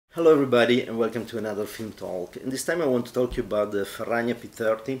Hello everybody and welcome to another film talk. And this time I want to talk to you about the Ferrania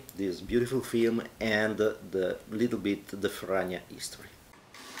P30, this beautiful film, and the little bit the Ferrania history.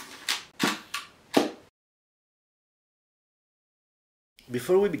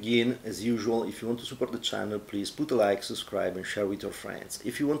 Before we begin, as usual, if you want to support the channel, please put a like, subscribe and share with your friends.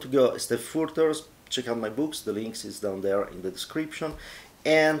 If you want to go a step further, check out my books, the links is down there in the description.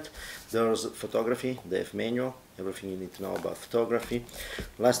 And there's photography, the F manual, everything you need to know about photography.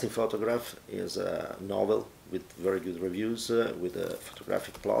 Lasting Photograph is a novel with very good reviews, with a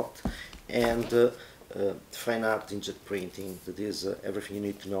photographic plot, and fine art inkjet printing, that is everything you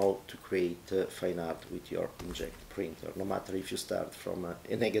need to know to create fine art with your inkjet printer, no matter if you start from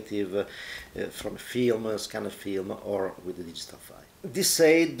a negative, from a film, a scanned film, or with a digital file. This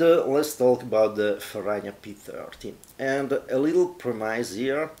said, let's talk about the Ferrania P30. And a little premise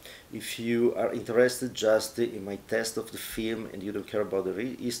here: if you are interested just in my test of the film and you don't care about the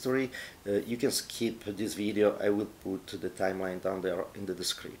history, you can skip this video. I will put the timeline down there in the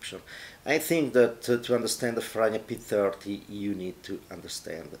description. I think that to understand the Ferrania P30 you need to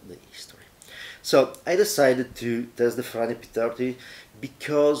understand the history. So I decided to test the Ferrania P30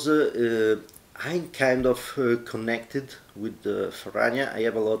 because I'm kind of connected with the Ferrania. I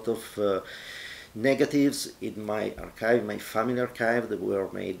have a lot of negatives in my archive, my family archive, that were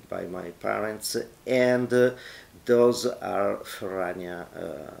made by my parents, and those are Ferrania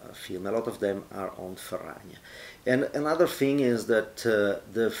film. A lot of them are on Ferrania. And another thing is that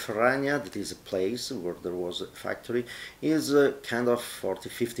the Ferrania, that is a place where there was a factory, is kind of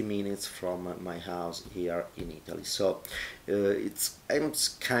 40-50 minutes from my house here in Italy. So I'm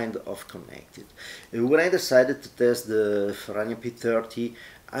kind of connected. When I decided to test the Ferrania P30,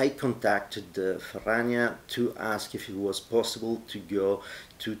 I contacted Ferrania to ask if it was possible to go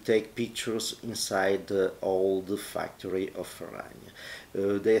to take pictures inside the old factory of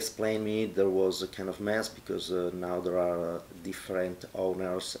Ferrania. They explained me there was a kind of mess because now there are different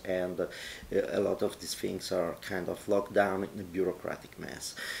owners, and a lot of these things are kind of locked down in a bureaucratic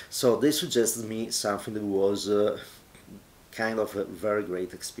mess. So they suggested me something that was kind of a very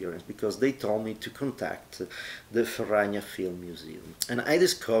great experience, because they told me to contact the Ferrania Film Museum. And I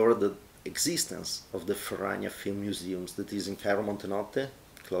discovered the existence of the Ferrania Film Museums, that is in Cairo Montenotte,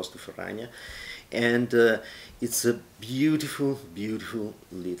 close to Ferrania, and it's a beautiful, beautiful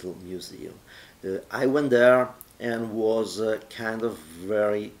little museum. I went there and was kind of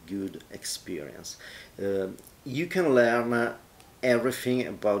very good experience. You can learn everything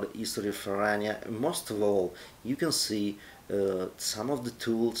about the history of Ferrania, and most of all you can see some of the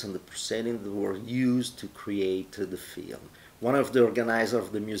tools and the procedures that were used to create the film. One of the organizers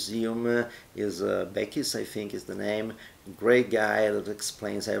of the museum is Beckis, I think is the name, great guy that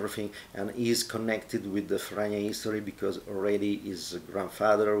explains everything, and he's connected with the Ferrania history because already his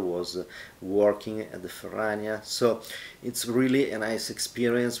grandfather was working at the Ferrania. So it's really a nice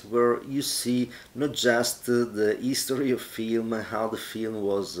experience where you see not just the history of film, how the film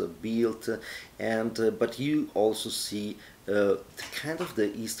was built, and but you also see kind of the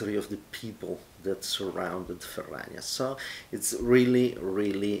history of the people that surrounded Ferrania. So it's really,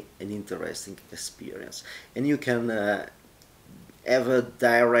 really an interesting experience, and you can have a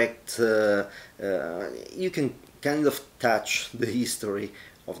direct, you can kind of touch the history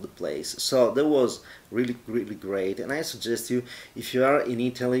of the place. So that was really, really great, and I suggest you, if you are in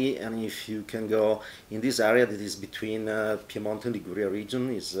Italy and if you can go in this area that is between Piedmont and Liguria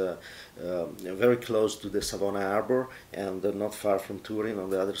region, is very close to the Savona Harbor and not far from Turin on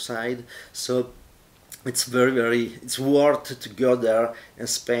the other side. So it's it's worth to go there and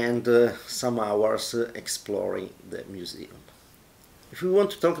spend some hours exploring the museum. If we want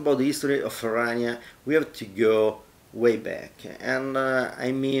to talk about the history of Ferrania, we have to go way back, and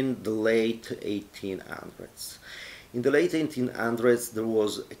I mean the late 1800s. In the late 1800s there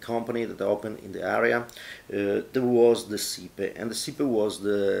was a company that opened in the area. There was the SIPE, and the SIPE was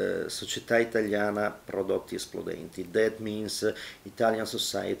the Società Italiana Prodotti Esplodenti. That means Italian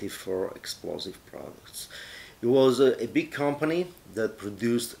Society for Explosive Products. It was a big company that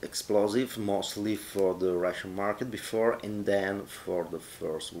produced explosives mostly for the Russian market before and then for the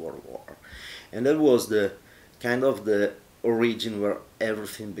First World War. And that was the kind of the origin where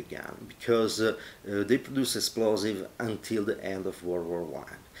everything began, because they produced explosives until the end of World War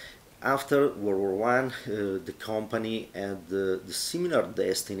I. After World War I, the company had the similar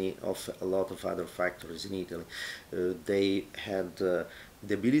destiny of a lot of other factories in Italy. They had the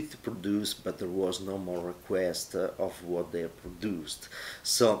ability to produce, but there was no more request of what they produced.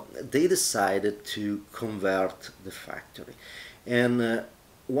 So they decided to convert the factory. And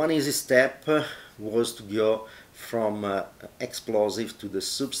one easy step was to go from explosive to the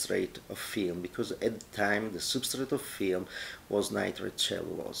substrate of film, because at the time the substrate of film was nitrate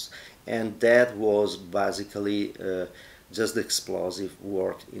cellulose, and that was basically just the explosive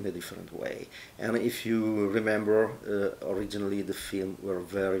worked in a different way. And if you remember, originally the film were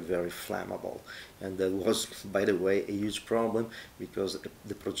very flammable, and that was, by the way, a huge problem, because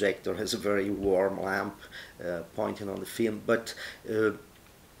the projector has a very warm lamp pointing on the film, but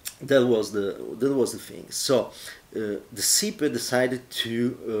that was the thing. So the SIPE decided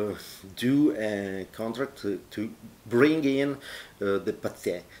to do a contract to bring in the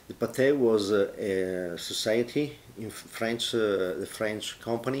Pathé. The Pathé was a society in French, the French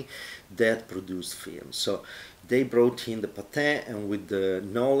company that produced films. So they brought in the Pathé, and with the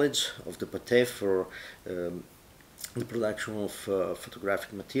knowledge of the Pathé for the production of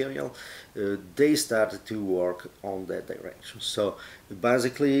photographic material, they started to work on that direction. So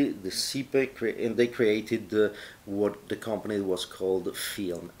basically the SIPE, and they created what the company was called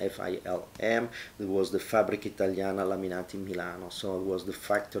Film, F-I-L-M. It was the Fabbrica Italiana Laminati Milano, so it was the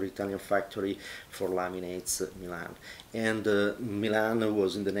factory, Italian factory for laminates, Milan. And Milan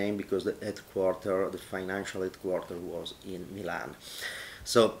was in the name because the headquarters, the financial headquarters, was in Milan.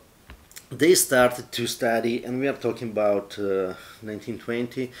 So they started to study, and we are talking about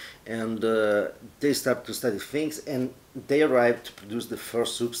 1920, and they started to study things, and they arrived to produce the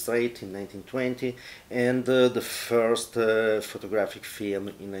first substrate in 1920, and the first photographic film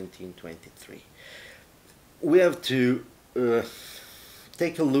in 1923. We have to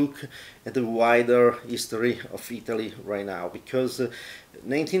take a look at the wider history of Italy right now, because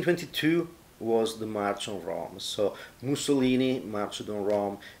 1922 was the March on Rome. So Mussolini marched on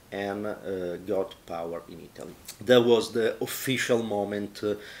Rome and got power in Italy. That was the official moment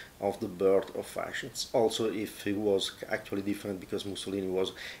of the birth of fascism. Also, if it was actually different, because Mussolini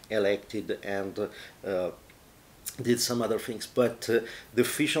was elected and did some other things, but the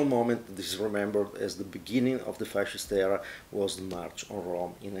official moment, this is remembered as the beginning of the fascist era, was the March on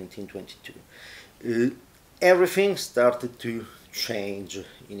Rome in 1922. Everything started to change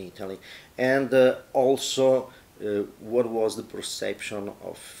in Italy, and also what was the perception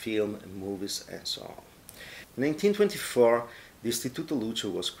of film and movies and so on. In 1924, the Istituto Luce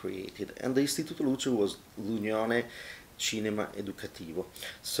was created, and the Istituto Luce was l'Unione Cinema Educativo.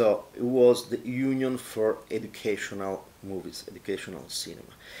 So it was the union for educational movies, educational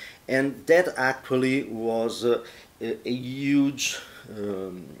cinema. And that actually was a huge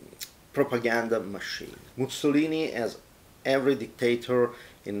propaganda machine. Mussolini, as every dictator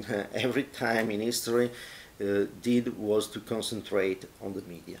in every time in history, did was to concentrate on the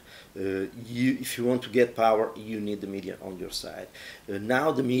media. If you want to get power, you need the media on your side.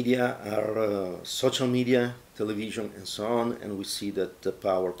 Now the media are social media, television, and so on, and we see that the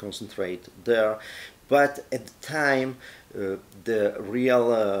power concentrate there. But at the time, the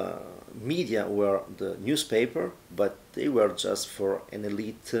real media were the newspaper, but they were just for an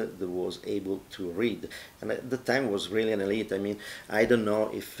elite that was able to read. And at the time was really an elite. I mean, I don't know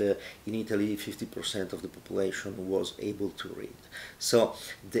if in Italy 50% of the population was able to read. So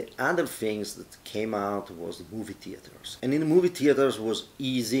the other things that came out was the movie theaters. And in the movie theaters was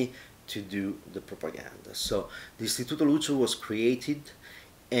easy to do the propaganda. So the Istituto Luce was created,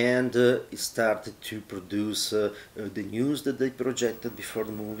 and it started to produce the news that they projected before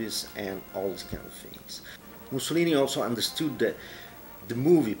the movies and all these kind of things. Mussolini also understood that the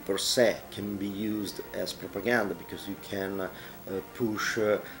movie per se can be used as propaganda, because you can push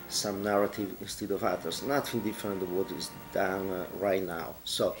some narrative instead of others. Nothing different than what is done right now.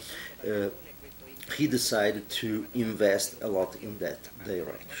 So he decided to invest a lot in that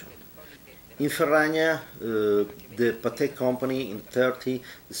direction. In Ferrania, the Pathé company in 30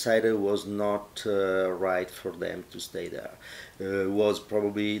 decided it was not right for them to stay there. Was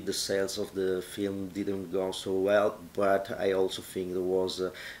probably the sales of the film didn't go so well, but I also think there was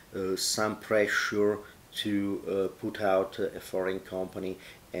some pressure to put out a foreign company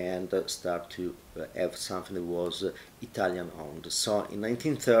and start to have something that was Italian owned. So in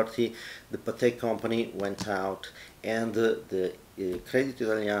 1930 the Pathé company went out, and the Credito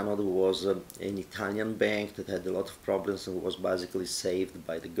Italiano was an Italian bank that had a lot of problems and was basically saved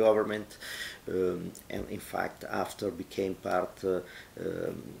by the government, and in fact after became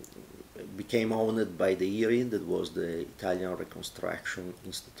became owned by the IRI, that was the Italian Reconstruction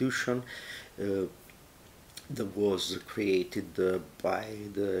Institution, that was created by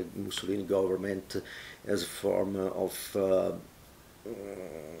the Mussolini government as a form of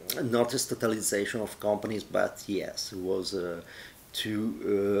not a statalization of companies, but yes, it was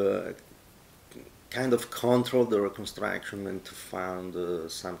to kind of control the reconstruction and to found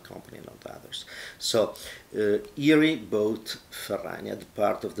some company, not others. So Erie bought Ferrania, the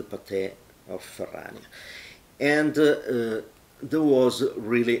part of the pâté of Ferrania, and there was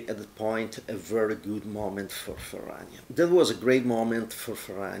really at the point a very good moment for Ferrania. That was a great moment for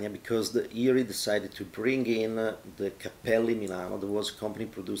Ferrania because the Erie decided to bring in the Capelli Milano. There was a company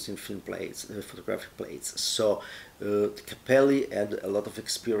producing film plates, photographic plates. So the Capelli had a lot of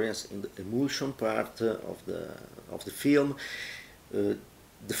experience in the emulsion part of the film.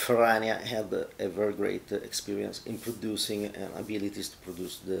 The Ferrania had a very great experience in producing and abilities to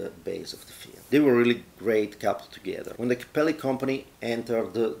produce the base of the film. They were really great couple together. When the Capelli company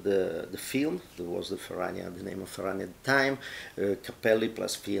entered the film, there was the Ferrania, the name of Ferrania at the time, Capelli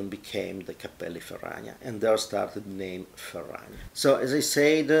plus film became the Capelli Ferrania, and there started the name Ferrania. So as I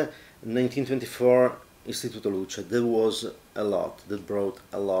said, in 1924, Istituto Luce, there was a lot that brought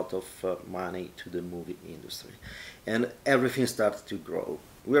a lot of money to the movie industry, and everything started to grow.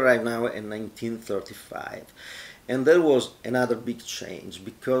 We arrive now in 1935, and there was another big change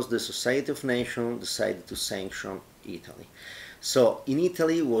because the Society of Nations decided to sanction Italy. So in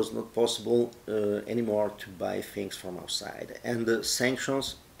Italy it was not possible anymore to buy things from outside, and the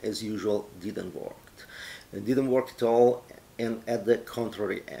sanctions, as usual, didn't work. It didn't work at all, and had the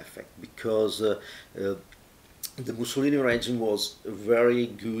contrary effect because the Mussolini regime was very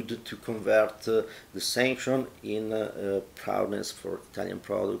good to convert the sanction in proudness for Italian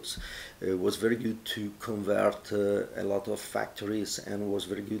products. It was very good to convert a lot of factories, and was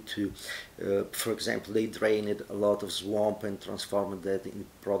very good to, for example, they drained a lot of swamp and transformed that in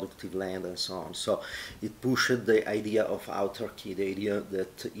productive land and so on. So it pushed the idea of autarky, the idea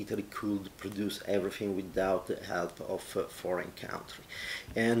that Italy could produce everything without the help of a foreign country.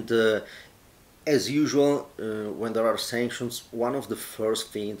 And as usual, when there are sanctions, one of the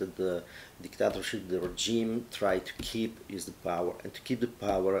first things that the dictatorship, the regime, try to keep is the power. And to keep the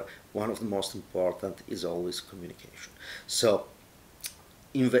power, one of the most important is always communication. So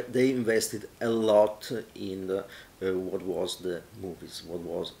they invested a lot in what was the movies, what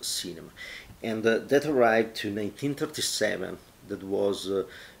was cinema. And that arrived to 1937, that was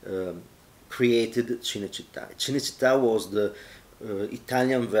created Cinecittà. Cinecittà was the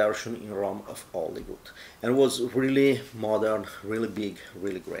Italian version in Rome of Hollywood, and was really modern, really big,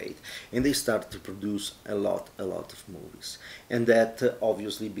 really great. And they started to produce a lot of movies, and that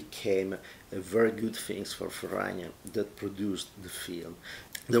obviously became a very good thing for Ferrania, that produced the film.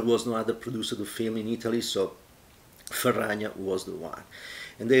 There was no other producer of the film in Italy, so Ferrania was the one,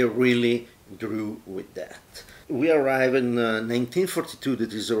 and they really grew with that. We arrive in 1942,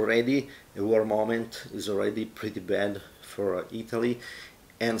 that is already a war moment, is already pretty bad for Italy,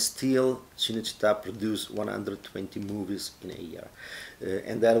 and still Cinecittà produced 120 movies in a year,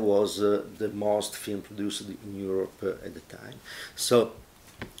 and that was the most film produced in Europe at the time. So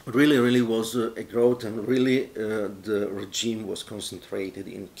really was a growth, and really the regime was concentrated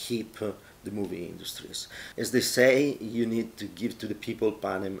in keep the movie industries. As they say, you need to give to the people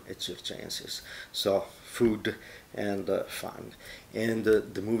panem et circenses, so food and fun, and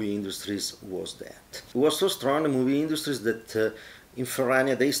the movie industries was that. It was so strong, the movie industries, that in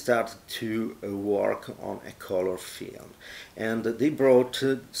Ferrania they started to work on a color film, and they brought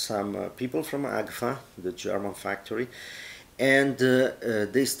some people from Agfa, the German factory, and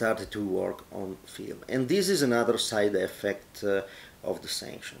they started to work on film. And this is another side effect of the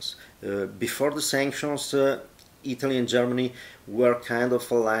sanctions. Before the sanctions, Italy and Germany were kind of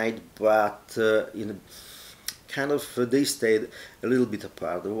allied, but they stayed a little bit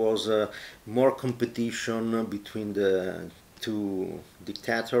apart. There was more competition between the two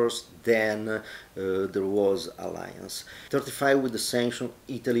dictators than there was alliance. 1935, with the sanction,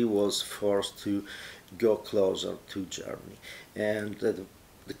 Italy was forced to go closer to Germany, and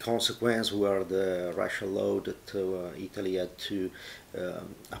the consequence were the racial law that Italy had to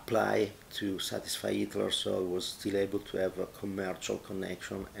apply to satisfy Hitler, so it was still able to have a commercial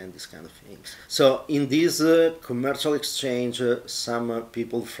connection and this kind of things. So in this commercial exchange, some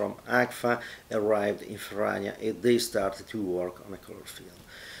people from Agfa arrived in Ferrania, and they started to work on a color film.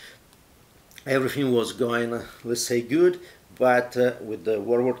 Everything was going, let's say, good, but with the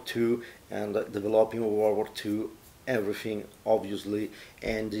World War II and developing World War II, everything obviously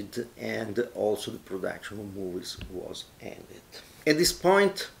ended, and also the production of movies was ended. At this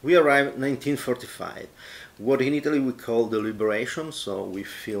point, we arrive in 1945, what in Italy we call the liberation, so we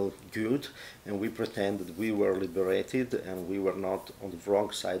feel good and we pretend that we were liberated and we were not on the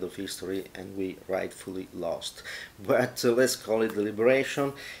wrong side of history and we rightfully lost. But let's call it the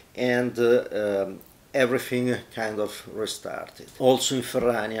liberation, and everything kind of restarted. Also in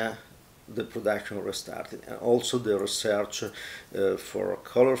Ferrania, the production restarted, and also the research for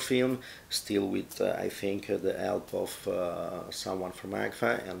color film, still with I think the help of someone from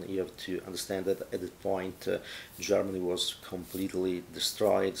AGFA. And you have to understand that at that point Germany was completely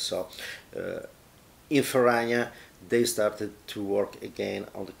destroyed, so in Ferrania they started to work again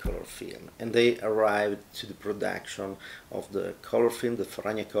on the color film, and they arrived to the production of the color film, the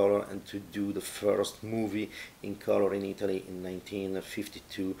Ferrania color, and to do the first movie in color in Italy in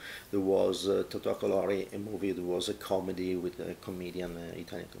 1952. There was Totò Colori, a movie that was a comedy with a comedian,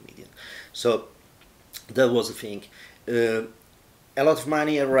 Italian comedian. So that was the thing. A lot of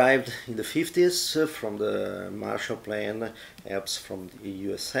money arrived in the 50s from the Marshall Plan, helps from the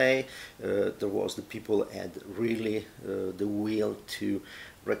USA. There was the people had really the will to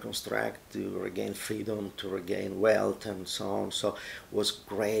reconstruct, to regain freedom, to regain wealth, and so on. So it was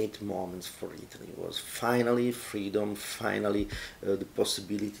great moments for Italy. It was finally freedom, finally the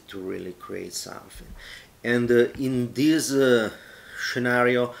possibility to really create something. And in this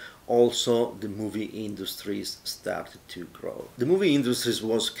scenario, also the movie industries started to grow. The movie industries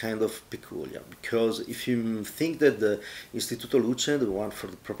was kind of peculiar, because if you think that the Istituto Luce, the one for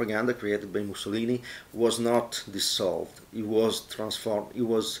the propaganda created by Mussolini, was not dissolved, it was transformed, it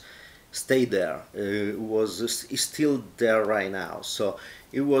was stayed there, it's still there right now. So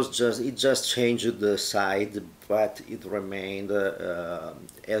it just changed the side, but it remained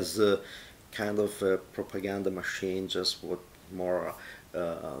as a kind of a propaganda machine, just with more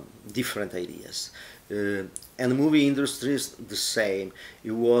different ideas. And the movie industry is the same.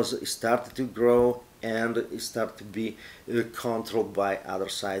 It started to grow, and it started to be controlled by other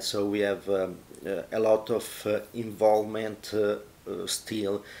sides. So we have a lot of involvement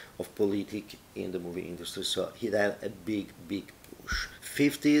still of politics in the movie industry. So it had a big push.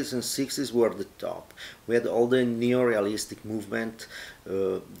 50s and 60s were the top. We had all the neo-realistic movement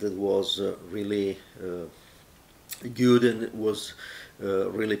that was really good, and it was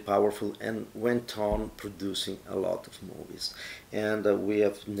really powerful, and went on producing a lot of movies. And we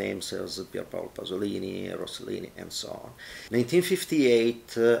have names as Pierpaolo Pasolini, Rossellini, and so on.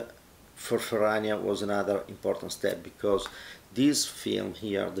 1958 for Ferrania was another important step, because this film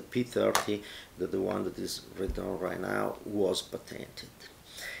here, the P30, the one that is written right now, was patented.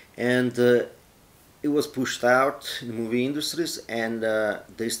 And it was pushed out in the movie industries, and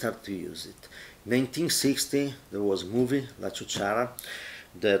they started to use it. 1960 there was a movie, La Ciociara,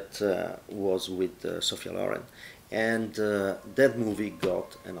 that was with Sophia Loren, and that movie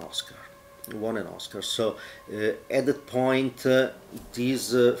got an Oscar, won an Oscar. So at that point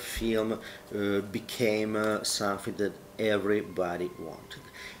this film became something that everybody wanted,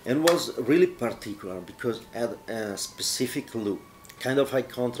 and was really particular because it had a specific look, kind of high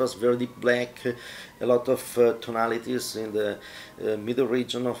contrast, very deep black, a lot of tonalities in the middle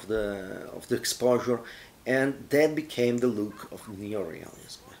region of the exposure, and that became the look of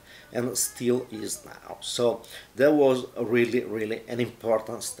neorealism, and still is now. So that was really an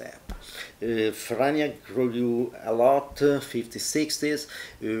important step. Ferrania grew a lot, 50s, 60s,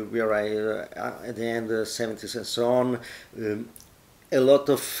 we are at the end 70s and so on. A lot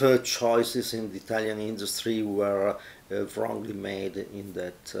of choices in the Italian industry were wrongly made in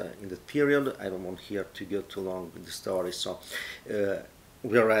that period. I don't want here to go too long with the story. So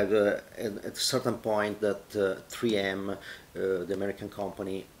we arrived at a certain point that 3M, the American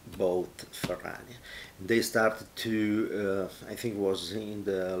company, bought Ferrania. They started to, I think it was in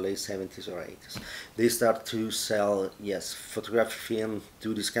the late 70s or 80s, they started to sell, yes, photographic film,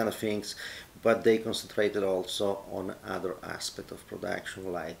 do these kind of things, but they concentrated also on other aspects of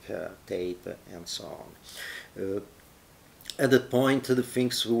production, like tape and so on. At that point the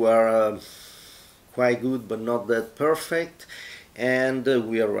things were quite good, but not that perfect, and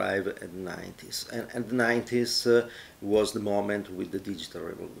we arrived at the 90s. And the 90s was the moment with the digital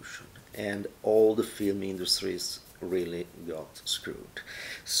revolution, and all the film industries really got screwed.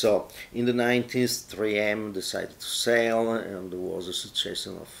 So in the 90s 3M decided to sell, and there was a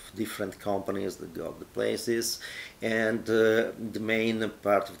succession of different companies that got the places, and the main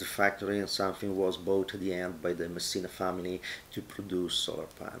part of the factory and something was bought at the end by the Messina family to produce solar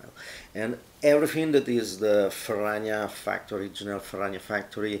panel. And everything that is the Ferrania factory, General Ferrania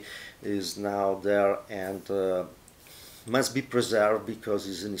factory, is now there, and must be preserved because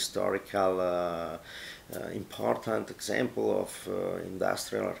it's an historical important example of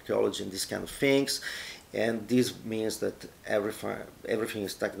industrial archaeology and these kind of things. And this means that everything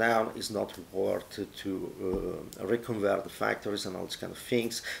is stuck down, is not worth to reconvert the factories and all these kind of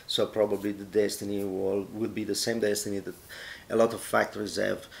things. So probably the destiny will be the same destiny that a lot of factories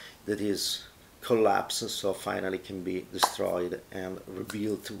have, that is collapse, so finally can be destroyed and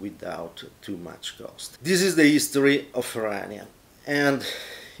rebuilt without too much cost. This is the history of Ferrania, and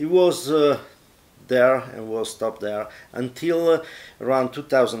it was there and was stopped there until around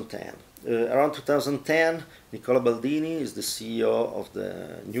 2010. Around 2010, Nicola Baldini is the CEO of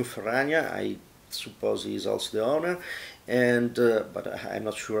the new Ferrania. I suppose he is also the owner, and but I'm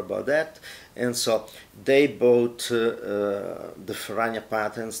not sure about that. And so they bought the Ferrania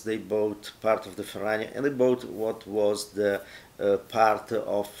patents, they bought part of the Ferrania, and they bought what was the part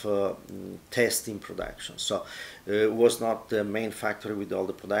of testing production. So it was not the main factory with all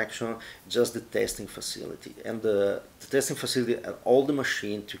the production, just the testing facility. And the testing facility had all the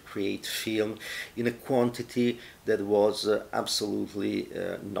machine to create film in a quantity that was absolutely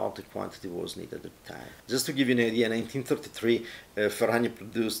not the quantity was needed at the time. Just to give you an idea, in 1933, Ferrania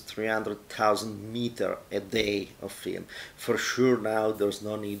produced 300,000 meters a day of film. For sure now there's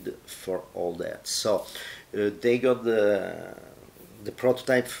no need for all that. So they got the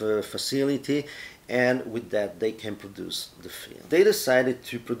prototype facility, and with that they can produce the film. They decided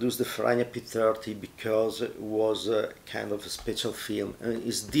to produce the Ferrania P30 because it was a kind of a special film, and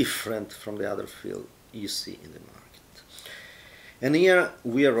it's different from the other film you see in the market. And here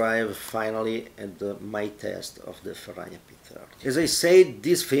we arrive finally at my test of the Ferrania P30. As I said,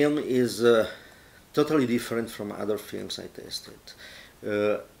 this film is totally different from other films I tested.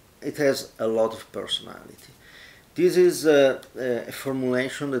 It has a lot of personality. This is a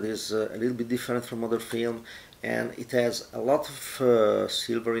formulation that is a little bit different from other film, and it has a lot of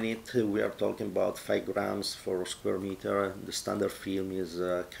silver in it. We are talking about 5 grams per square meter. The standard film is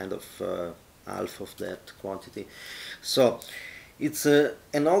kind of half of that quantity. So it's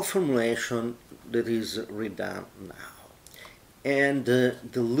an old formulation that is redone now. And the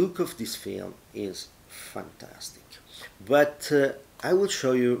look of this film is fantastic. But I will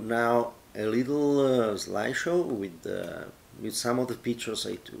show you now a little slideshow with some of the pictures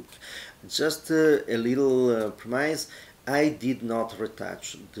I took. Just a little premise: I did not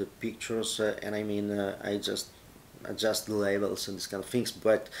retouch the pictures, and I mean I just adjust the levels and this kind of things,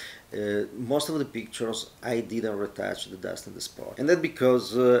 but most of the pictures I didn't retouch the dust and the spot. And that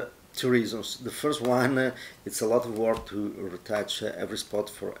because two reasons. The first one, it's a lot of work to retouch every spot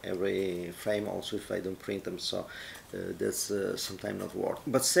for every frame, also if I don't print them, so that's sometimes not work.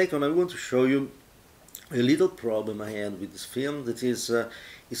 But second, I want to show you a little problem I had with this film, that is,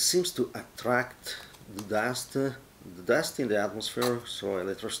 it seems to attract the dust in the atmosphere, so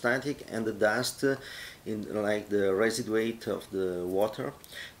electrostatic, and the dust in like the residue of the water,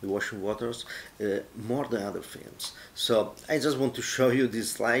 the washing waters, more than other films. So I just want to show you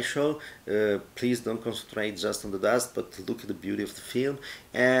this slideshow. Please don't concentrate just on the dust, but look at the beauty of the film,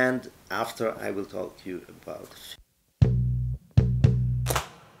 and after I will talk to you about the film.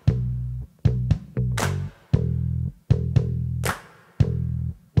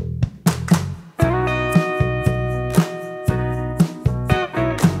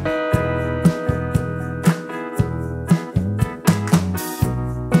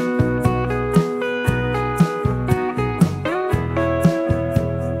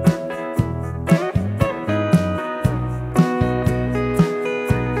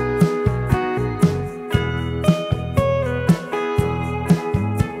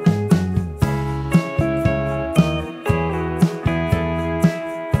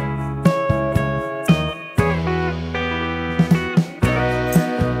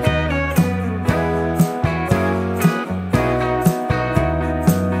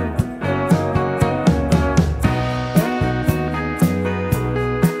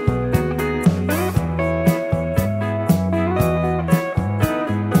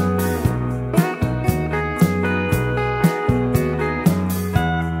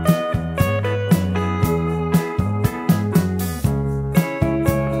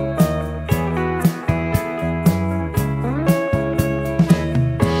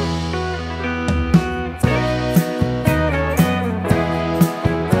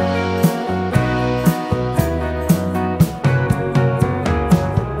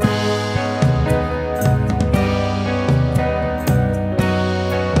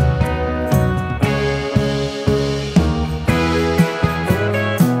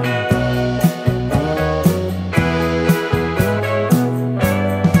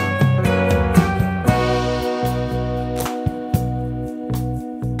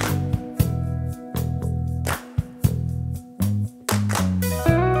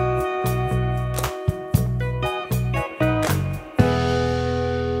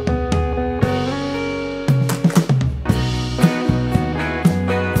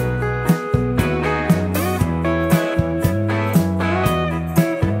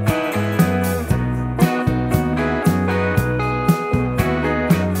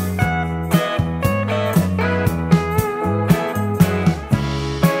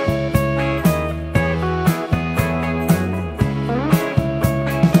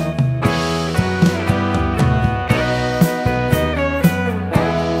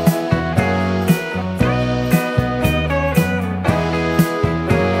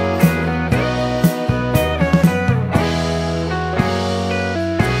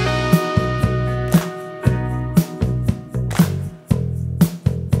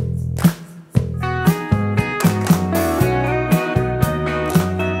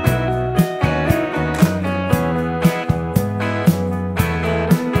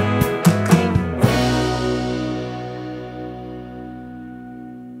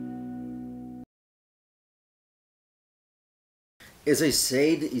 As I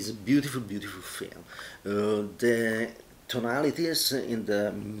said, it's a beautiful, beautiful film. The tonalities in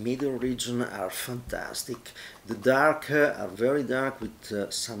the middle region are fantastic. The dark are very dark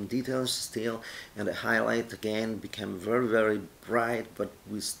with some details still, and the highlight again became very, very bright, but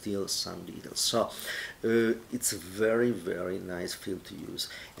with still some details. So it's a very, very nice film to use,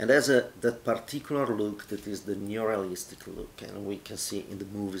 and has that particular look that is the neorealistic look, and we can see in the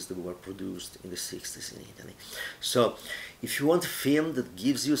movies that were produced in the 60s in Italy. So if you want a film that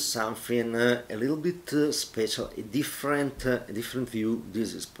gives you something a little bit special, a different view,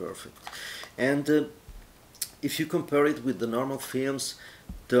 this is perfect. And if you compare it with the normal films,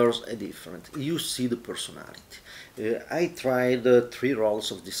 there's a difference. You see the personality. I tried 3 roles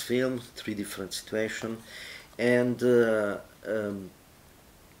of this film, 3 different situations, and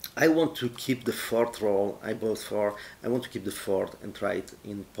I want to keep the 4th role I bought for. I want to keep the 4th and try it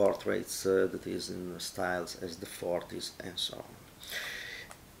in portraits, that is in styles as the 4th is, and so on.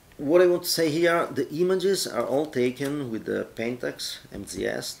 What I want to say here, the images are all taken with the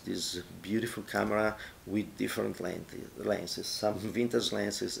PentaxMz-s, this beautiful camera with different lenses, some vintage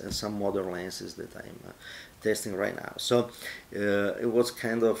lenses and some modern lenses that I'm testing right now. So it was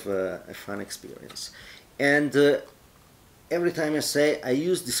kind of a fun experience. And every time I say, I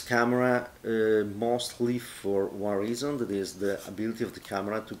use this camera mostly for one reason, that is the ability of the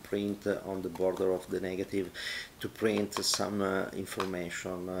camera to print on the border of the negative, to print some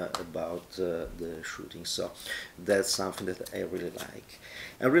information about the shooting. So that's something that I really like.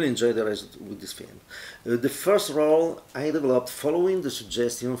 I really enjoyed the result with this film. The first roll I developed following the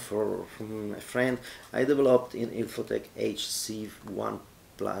suggestion from a friend. I developed in Filmisalive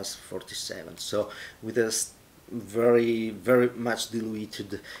 1+47. So with a very much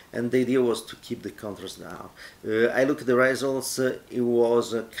diluted, and the idea was to keep the contrast down. I look at the results, it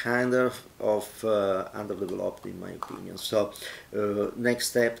was kind of underdeveloped in my opinion. So next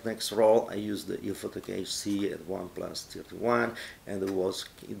step, next roll, I used the Filmisalive at 1+31, and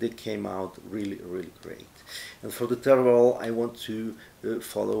it came out really great. And for the third roll, I want to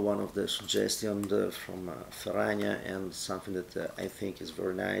follow one of the suggestions from Ferrania, and something that I think is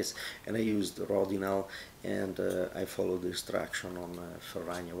very nice, and I used Rodinal, and I followed the instruction on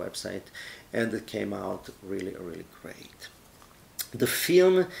Ferrania website, and it came out really great. The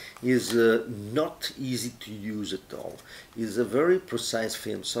film is not easy to use at all. It's a very precise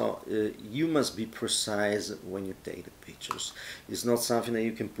film, so you must be precise when you take the pictures. It's not something that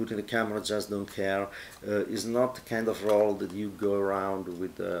you can put in the camera, just don't care. It's not the kind of roll that you go around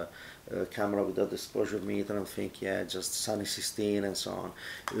with the camera without the exposure meter and think, yeah, just Sunny 16 and so on.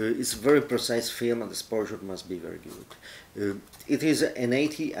 It's a very precise film, and the exposure must be very good. It is an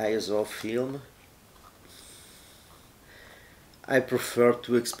 80 ISO film. I prefer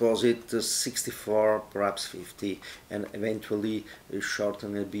to expose it to 64, perhaps 50, and eventually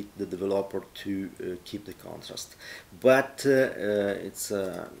shorten a bit the developer to keep the contrast. But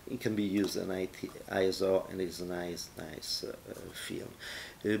it can be used in 80 ISO, and it's a nice film.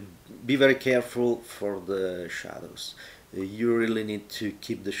 Be very careful for the shadows. You really need to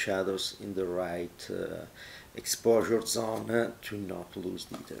keep the shadows in the right exposure zone to not lose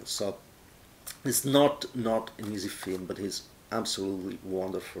details. So it's not an easy film, but it's absolutely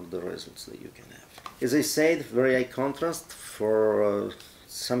wonderful, the results that you can have. As I said, very high contrast for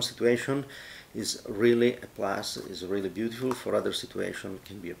some situation is really a plus, is really beautiful. For other situation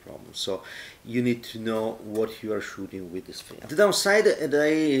can be a problem. So you need to know what you are shooting with this film. The downside, as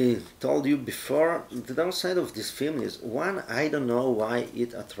I told you before, the downside of this film is, one, I don't know why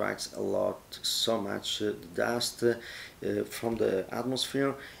it attracts a lot, so much dust from the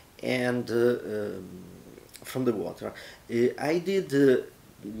atmosphere and from the water. I did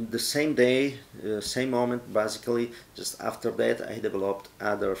the same day, same moment, basically. Just after that I developed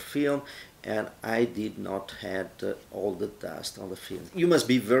other film, and I did not have all the dust on the film. You must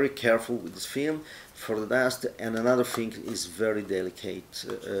be very careful with this film for the dust. And another thing is very delicate.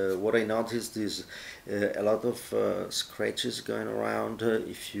 What I noticed is a lot of scratches going around.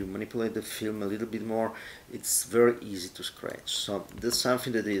 If you manipulate the film a little bit more, it's very easy to scratch. So that's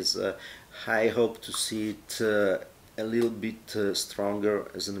something that is I hope to see it a little bit stronger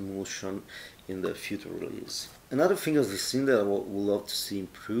as an emulsion in the future release. Another thing of this scene that I would love to see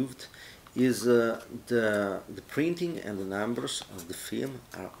improved is the printing and the numbers of the film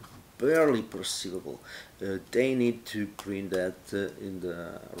are barely perceivable. They need to print that in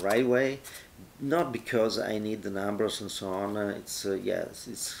the right way, not because I need the numbers and so on. It's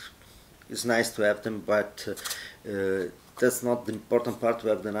nice to have them, but that's not the important part, to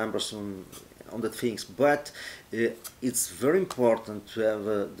have the numbers on the things. But it's very important to have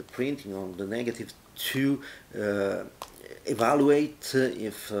the printing on the negative to evaluate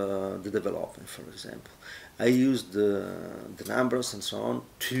if the development, for example. I used the numbers and so on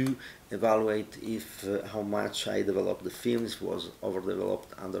to evaluate if how much I developed the film, if it was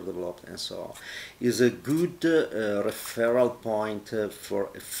overdeveloped, underdeveloped, and so on. Is a good referral point for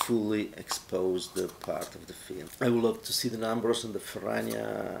a fully exposed part of the film. I would love to see the numbers and the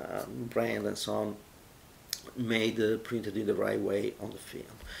Ferrania brand and so on made printed in the right way on the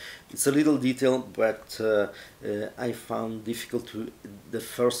film. It's a little detail, but I found difficult to the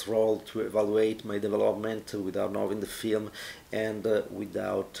first role to evaluate my development without knowing the film and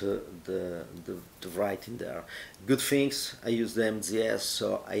without the writing there. Good things, I used the PentaxMz-s,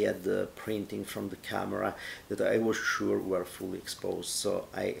 so I had the printing from the camera that I was sure were fully exposed, so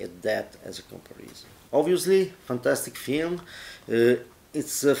I had that as a comparison. Obviously, fantastic film.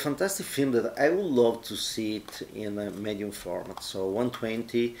 It's a fantastic film that I would love to see it in a medium format, so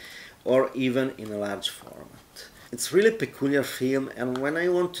 120 or even in a large format. It's really a peculiar film, and when I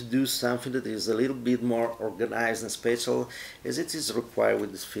want to do something that is a little bit more organized and special, as it is required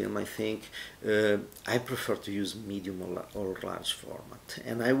with this film, I think I prefer to use medium or large format,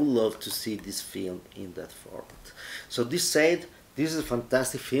 and I would love to see this film in that format. So this said, this is a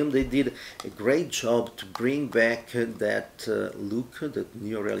fantastic film. They did a great job to bring back that look, that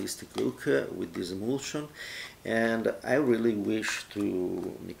neorealistic look with this emulsion, and I really wish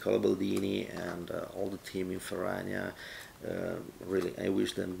to Nicola Baldini and all the team in Ferrania, really I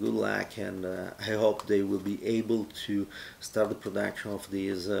wish them good luck, and I hope they will be able to start the production of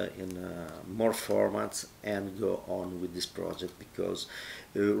these in more formats and go on with this project, because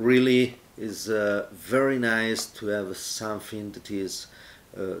really is very nice to have something that is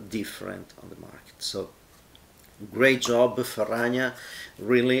different on the market. So great job Ferrania,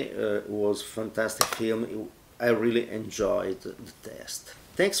 really was fantastic film. I really enjoyed the test.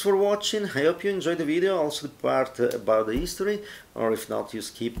 Thanks for watching. I hope you enjoyed the video, also the part about the history, or if not, you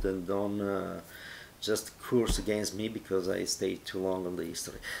skip and don't just curse against me because I stayed too long on the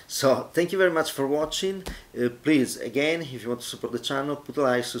history. So thank you very much for watching. Please, again, if you want to support the channel, put a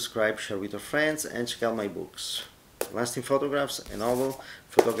like, subscribe, share with your friends, and check out my books: Lasting Photographs, a novel,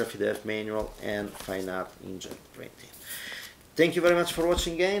 Photography Depth Manual, and Fine Art Inkjet Printing. Thank you very much for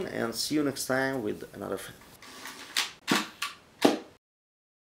watching again, and see you next time with another film.